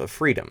world of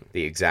freedom.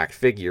 The exact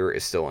figure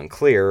is still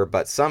unclear,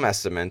 but some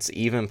estimates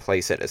even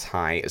place it as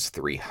high as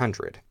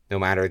 300. No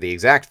matter the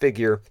exact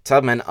figure,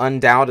 Tubman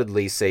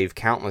undoubtedly saved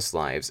countless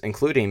lives,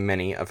 including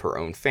many of her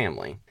own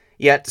family.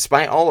 Yet,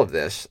 despite all of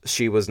this,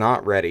 she was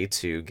not ready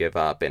to give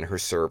up in her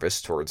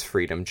service towards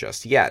freedom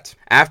just yet.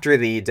 After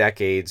the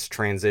decades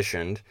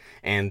transitioned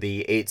and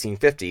the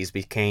 1850s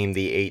became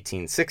the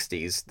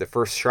 1860s, the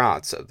first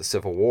shots of the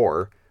Civil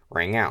War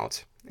rang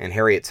out. And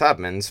Harriet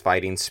Tubman's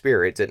fighting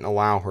spirit didn't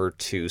allow her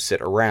to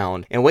sit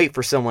around and wait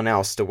for someone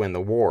else to win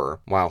the war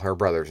while her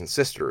brothers and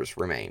sisters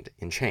remained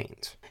in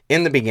chains.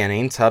 In the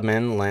beginning,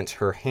 Tubman lent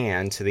her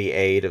hand to the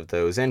aid of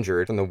those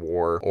injured in the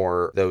war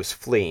or those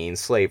fleeing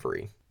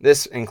slavery.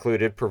 This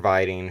included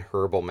providing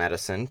herbal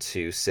medicine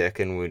to sick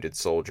and wounded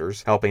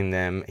soldiers, helping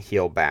them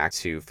heal back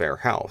to fair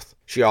health.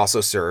 She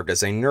also served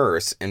as a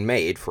nurse and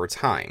maid for a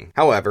time.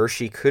 However,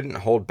 she couldn't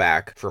hold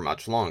back for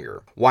much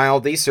longer.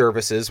 While these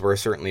services were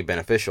certainly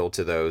beneficial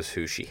to those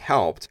who she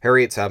helped,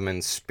 Harriet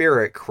Tubman's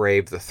spirit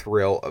craved the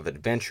thrill of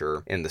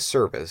adventure in the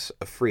service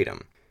of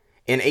freedom.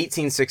 In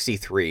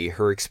 1863,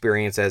 her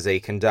experience as a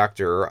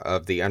conductor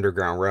of the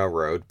Underground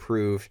Railroad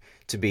proved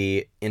to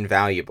be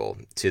invaluable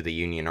to the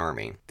Union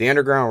Army. The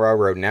Underground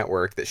Railroad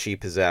network that she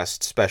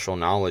possessed special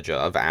knowledge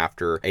of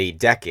after a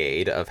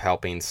decade of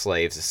helping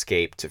slaves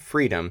escape to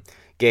freedom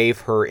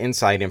gave her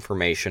inside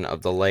information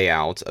of the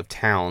layout of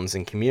towns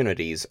and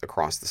communities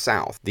across the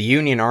South. The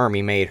Union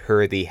Army made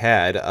her the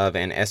head of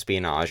an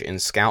espionage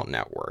and scout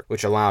network,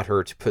 which allowed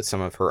her to put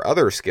some of her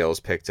other skills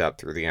picked up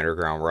through the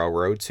Underground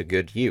Railroad to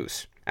good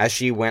use. As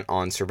she went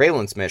on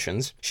surveillance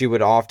missions, she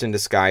would often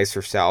disguise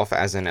herself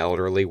as an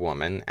elderly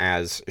woman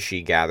as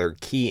she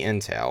gathered key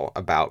intel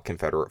about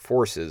Confederate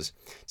forces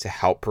to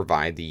help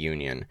provide the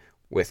Union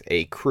with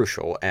a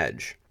crucial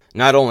edge.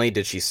 Not only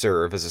did she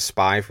serve as a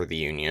spy for the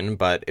Union,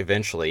 but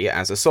eventually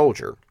as a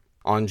soldier.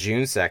 On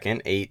June 2,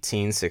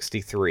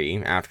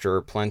 1863,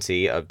 after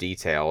plenty of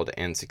detailed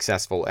and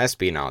successful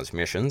espionage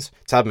missions,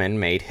 Tubman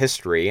made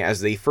history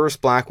as the first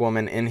black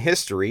woman in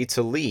history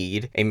to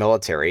lead a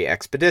military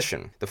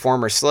expedition. The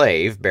former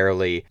slave,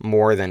 barely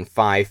more than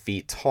 5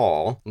 feet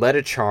tall, led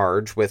a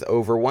charge with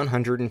over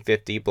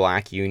 150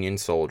 black Union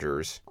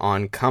soldiers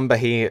on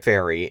Combahee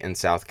Ferry in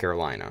South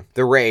Carolina.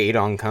 The raid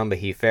on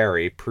Combahee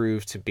Ferry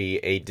proved to be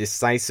a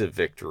decisive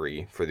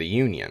victory for the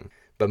Union,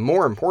 but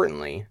more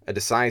importantly, a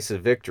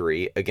decisive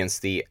victory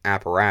against the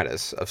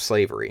apparatus of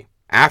slavery.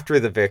 After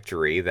the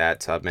victory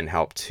that Tubman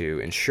helped to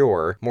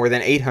ensure, more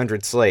than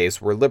 800 slaves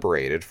were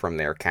liberated from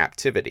their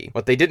captivity.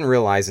 What they didn't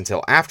realize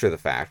until after the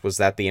fact was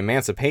that the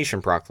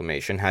Emancipation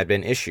Proclamation had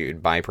been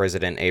issued by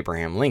President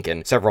Abraham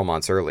Lincoln several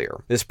months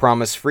earlier. This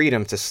promised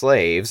freedom to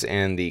slaves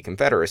in the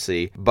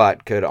Confederacy,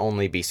 but could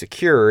only be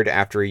secured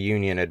after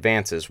Union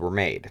advances were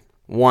made.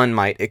 One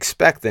might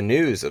expect the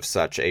news of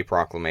such a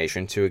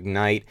proclamation to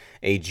ignite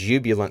a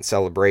jubilant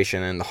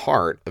celebration in the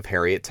heart of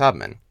Harriet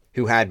Tubman,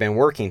 who had been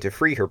working to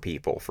free her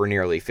people for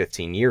nearly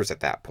 15 years at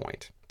that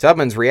point.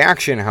 Tubman's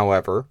reaction,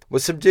 however,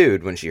 was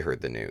subdued when she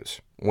heard the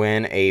news.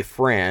 When a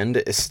friend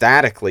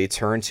ecstatically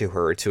turned to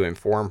her to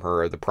inform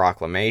her of the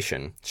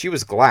proclamation, she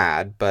was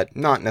glad, but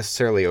not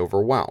necessarily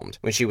overwhelmed.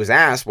 When she was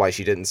asked why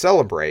she didn't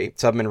celebrate,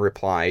 Tubman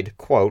replied,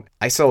 quote,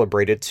 "I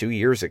celebrated 2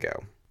 years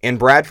ago." In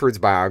Bradford's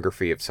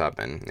biography of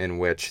Tubman, in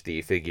which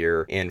the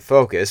figure in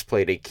focus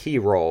played a key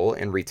role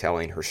in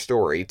retelling her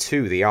story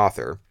to the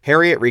author,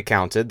 Harriet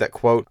recounted that,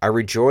 quote, "I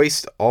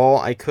rejoiced all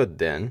I could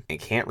then, and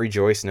can't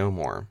rejoice no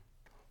more."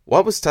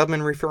 What was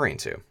Tubman referring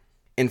to?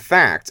 In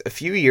fact, a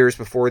few years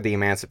before the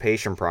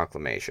Emancipation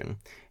Proclamation,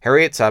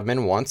 Harriet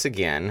Tubman once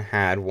again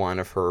had one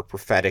of her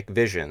prophetic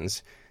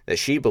visions that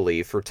she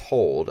believed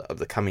foretold of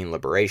the coming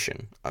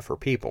liberation of her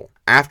people.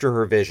 After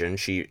her vision,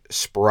 she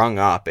sprung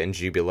up in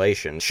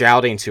jubilation,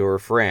 shouting to her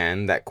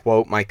friend that,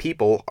 quote, "My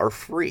people are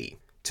free,"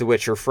 to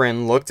which her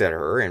friend looked at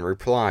her and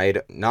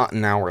replied, "Not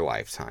in our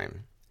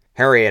lifetime."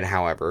 Harriet,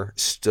 however,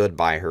 stood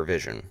by her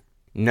vision.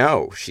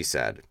 "No," she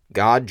said,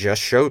 "God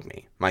just showed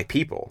me. My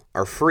people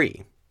are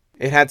free."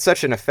 It had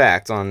such an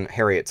effect on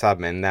Harriet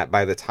Tubman that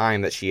by the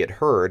time that she had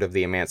heard of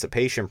the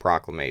Emancipation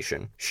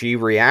Proclamation, she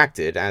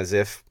reacted as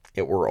if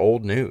it were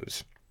old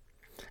news.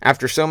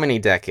 After so many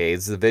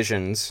decades, the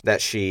visions that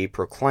she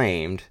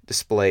proclaimed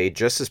displayed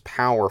just as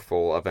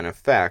powerful of an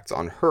effect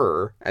on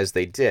her as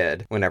they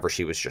did whenever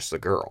she was just a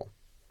girl.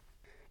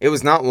 It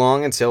was not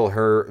long until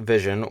her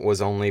vision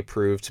was only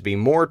proved to be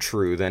more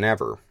true than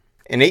ever.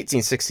 In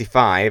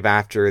 1865,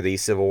 after the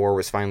Civil War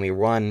was finally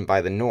won by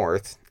the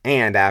North,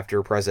 and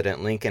after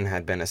President Lincoln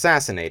had been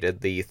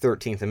assassinated, the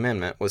 13th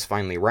Amendment was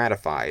finally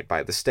ratified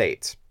by the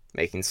states,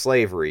 making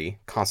slavery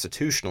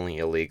constitutionally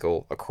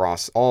illegal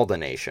across all the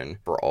nation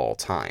for all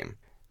time.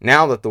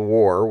 Now that the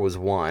war was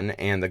won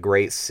and the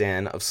great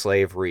sin of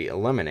slavery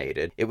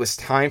eliminated, it was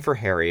time for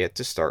Harriet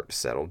to start to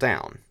settle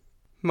down.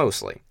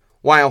 Mostly.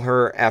 While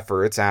her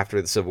efforts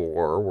after the Civil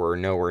War were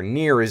nowhere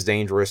near as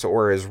dangerous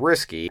or as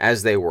risky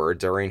as they were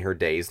during her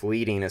days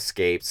leading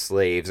escaped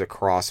slaves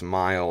across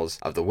miles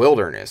of the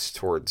wilderness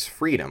towards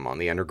freedom on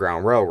the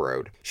Underground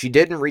Railroad, she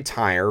didn't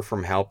retire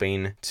from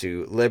helping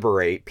to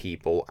liberate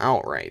people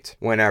outright.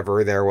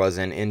 Whenever there was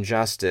an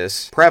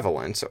injustice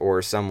prevalent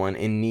or someone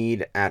in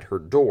need at her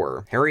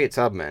door, Harriet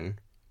Tubman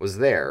was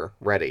there,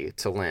 ready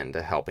to lend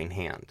a helping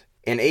hand.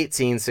 In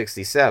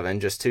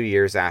 1867, just 2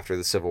 years after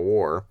the Civil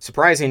War,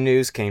 surprising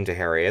news came to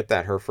Harriet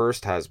that her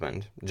first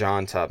husband,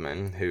 John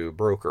Tubman, who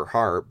broke her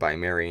heart by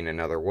marrying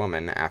another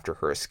woman after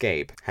her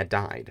escape, had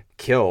died,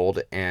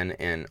 killed in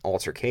an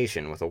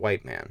altercation with a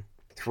white man.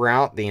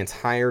 Throughout the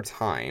entire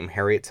time,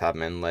 Harriet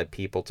Tubman led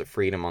people to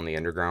freedom on the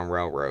Underground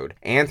Railroad,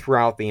 and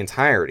throughout the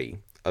entirety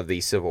of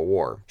the Civil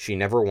War, she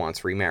never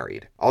once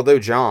remarried. Although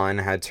John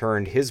had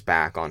turned his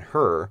back on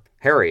her,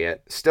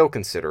 Harriet still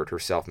considered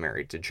herself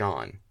married to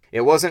John.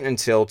 It wasn't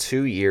until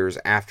 2 years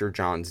after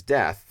John's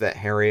death that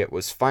Harriet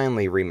was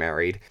finally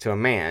remarried to a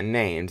man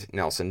named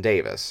Nelson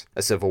Davis,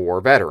 a Civil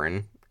War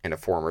veteran and a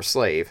former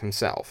slave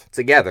himself.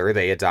 Together,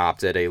 they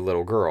adopted a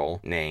little girl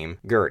named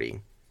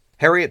Gertie.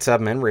 Harriet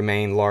Tubman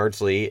remained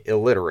largely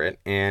illiterate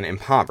and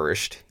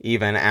impoverished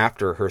even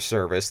after her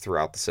service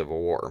throughout the Civil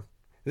War.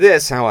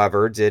 This,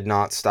 however, did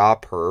not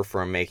stop her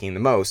from making the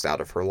most out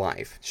of her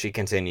life. She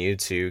continued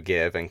to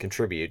give and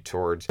contribute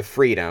towards the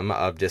freedom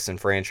of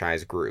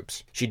disenfranchised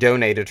groups. She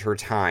donated her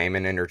time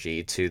and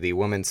energy to the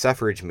women's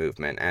suffrage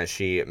movement as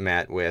she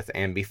met with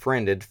and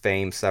befriended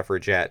famed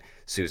suffragette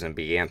Susan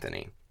B.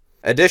 Anthony.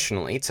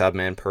 Additionally,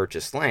 Tubman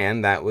purchased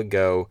land that would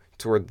go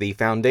toward the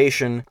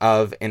foundation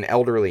of an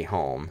elderly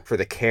home for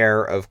the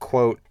care of,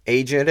 quote,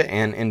 aged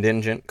and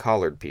indigent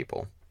colored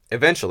people.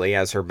 Eventually,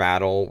 as her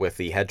battle with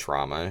the head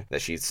trauma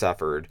that she'd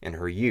suffered in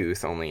her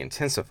youth only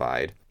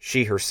intensified,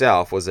 she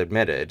herself was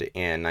admitted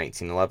in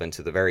 1911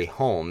 to the very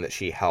home that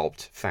she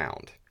helped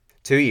found.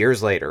 2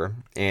 years later,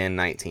 in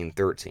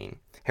 1913,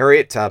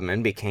 Harriet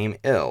Tubman became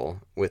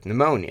ill with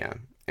pneumonia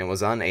and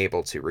was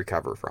unable to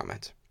recover from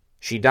it.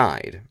 She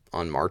died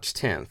on March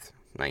 10th,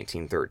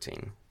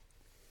 1913.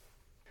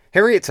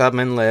 Harriet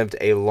Tubman lived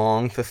a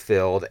long,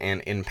 fulfilled,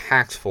 and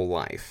impactful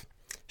life.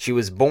 She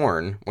was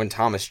born when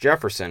Thomas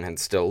Jefferson had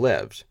still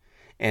lived,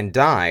 and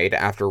died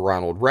after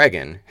Ronald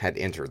Reagan had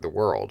entered the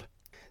world.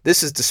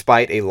 This is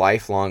despite a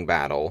lifelong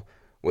battle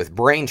with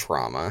brain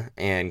trauma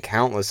and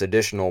countless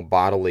additional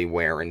bodily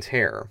wear and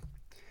tear.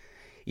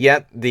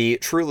 Yet, the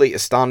truly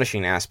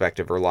astonishing aspect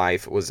of her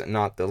life was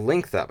not the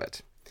length of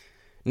it,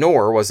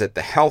 nor was it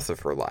the health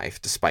of her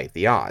life, despite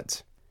the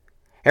odds.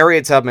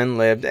 Harriet Tubman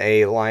lived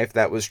a life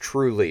that was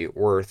truly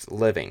worth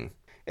living.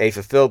 A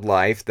fulfilled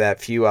life that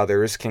few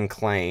others can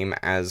claim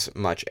as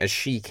much as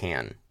she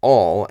can,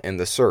 all in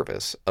the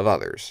service of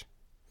others.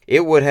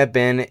 It would have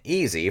been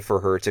easy for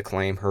her to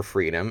claim her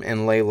freedom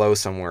and lay low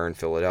somewhere in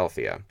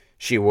Philadelphia.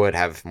 She would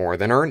have more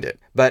than earned it.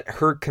 But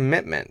her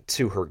commitment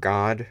to her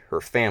God,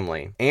 her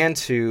family, and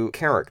to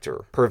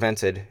character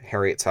prevented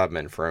Harriet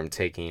Tubman from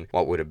taking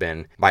what would have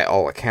been, by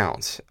all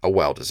accounts, a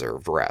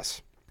well-deserved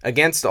rest.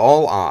 Against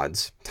all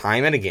odds,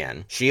 time and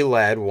again, she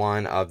led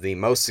one of the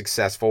most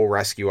successful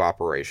rescue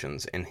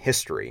operations in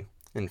history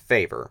in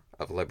favor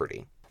of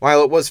liberty.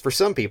 While it was for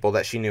some people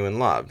that she knew and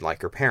loved,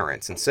 like her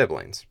parents and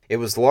siblings, it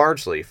was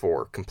largely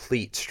for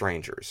complete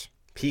strangers,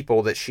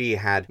 people that she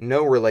had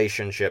no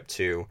relationship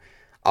to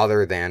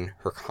other than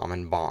her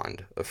common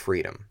bond of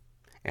freedom.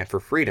 And for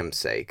freedom's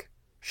sake,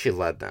 she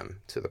led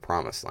them to the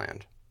promised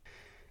land.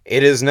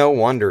 It is no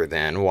wonder,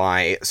 then,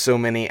 why so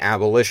many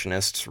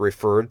abolitionists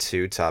referred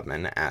to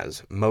Tubman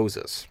as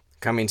Moses,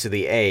 coming to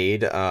the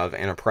aid of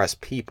an oppressed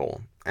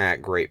people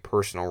at great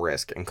personal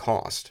risk and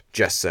cost,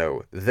 just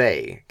so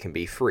they can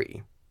be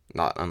free,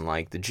 not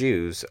unlike the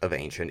Jews of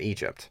ancient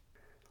Egypt.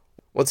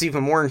 What's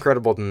even more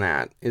incredible than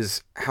that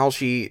is how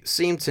she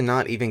seemed to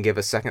not even give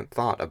a second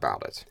thought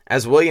about it.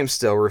 As William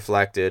Still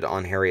reflected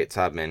on Harriet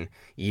Tubman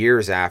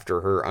years after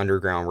her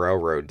Underground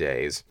Railroad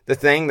days, the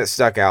thing that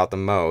stuck out the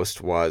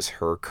most was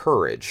her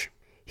courage.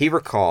 He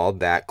recalled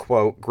that,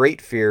 quote,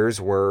 great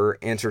fears were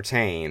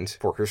entertained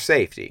for her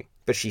safety,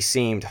 but she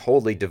seemed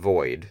wholly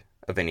devoid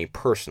of any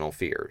personal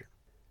fear.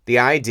 The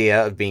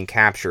idea of being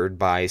captured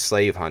by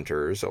slave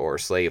hunters or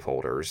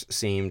slaveholders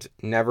seemed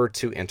never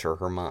to enter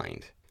her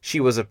mind. She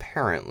was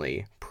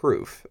apparently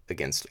proof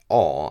against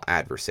all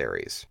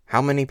adversaries. How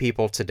many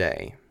people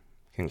today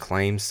can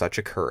claim such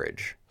a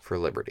courage for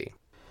liberty?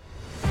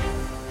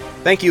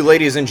 Thank you,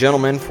 ladies and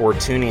gentlemen, for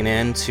tuning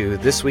in to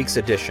this week's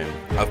edition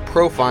of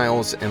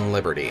Profiles in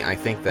Liberty. I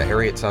think that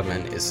Harriet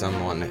Tubman is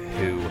someone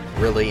who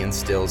really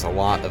instills a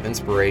lot of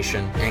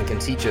inspiration and can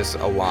teach us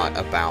a lot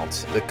about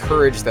the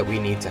courage that we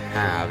need to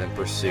have in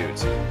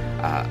pursuit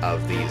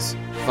of these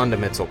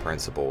fundamental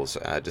principles,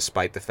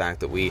 despite the fact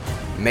that we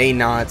may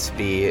not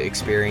be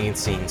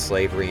experiencing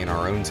slavery in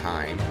our own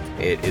time.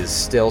 It is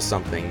still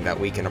something that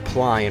we can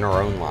apply in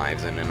our own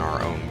lives and in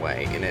our own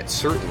way, and it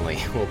certainly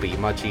will be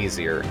much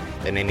easier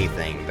than anything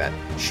that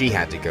she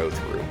had to go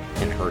through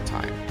in her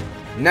time.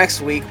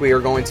 Next week, we are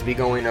going to be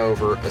going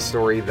over a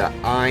story that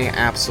I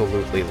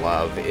absolutely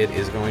love. It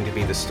is going to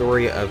be the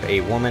story of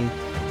a woman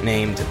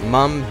named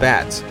Mum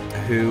Bet,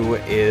 who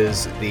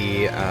is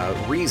the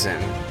reason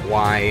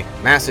why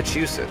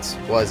Massachusetts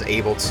was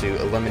able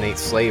to eliminate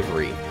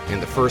slavery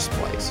in the first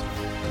place.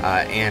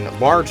 And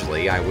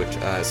largely, I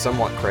would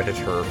somewhat credit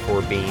her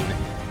for being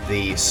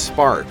the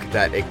spark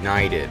that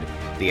ignited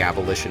the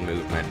abolition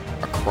movement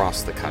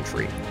across the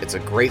country. It's a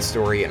great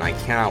story, and I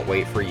cannot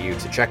wait for you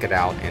to check it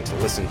out and to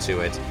listen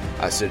to it.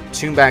 So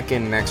tune back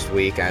in next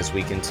week as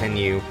we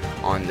continue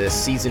on this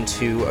Season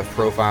 2 of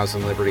Profiles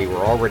in Liberty.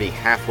 We're already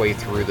halfway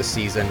through the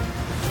season,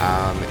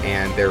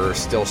 and there are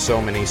still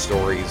so many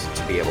stories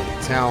to be able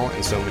to tell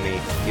and so many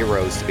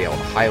heroes to be able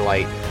to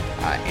highlight,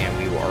 and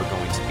we are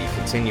going to be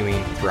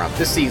continuing throughout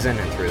this season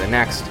and through the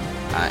next,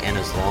 and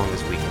as long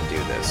as we can do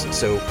this.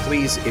 So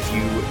please, if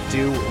you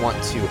do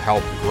want to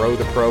help grow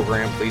the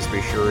program, please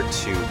be sure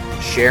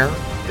to share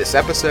this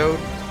episode.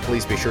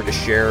 Please be sure to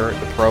share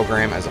the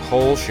program as a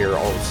whole, share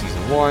all of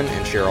Season 1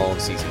 and share all of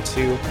Season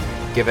 2.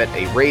 Give it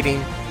a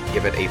rating,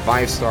 give it a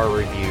 5-star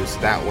review, so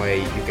that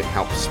way you can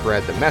help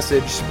spread the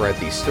message, spread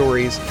these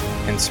stories,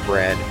 and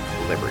spread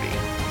liberty.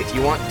 If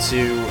you want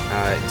to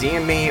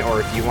DM me, or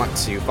if you want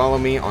to follow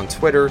me on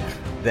Twitter,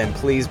 then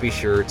please be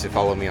sure to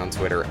follow me on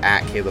Twitter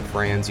at Caleb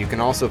Franz. You can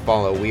also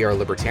follow We Are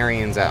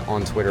Libertarians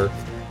on Twitter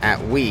at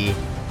We,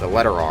 the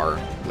letter R,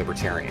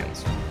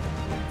 Libertarians.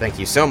 Thank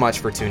you so much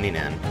for tuning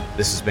in.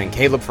 This has been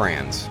Caleb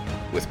Franz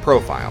with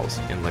Profiles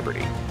in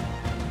Liberty.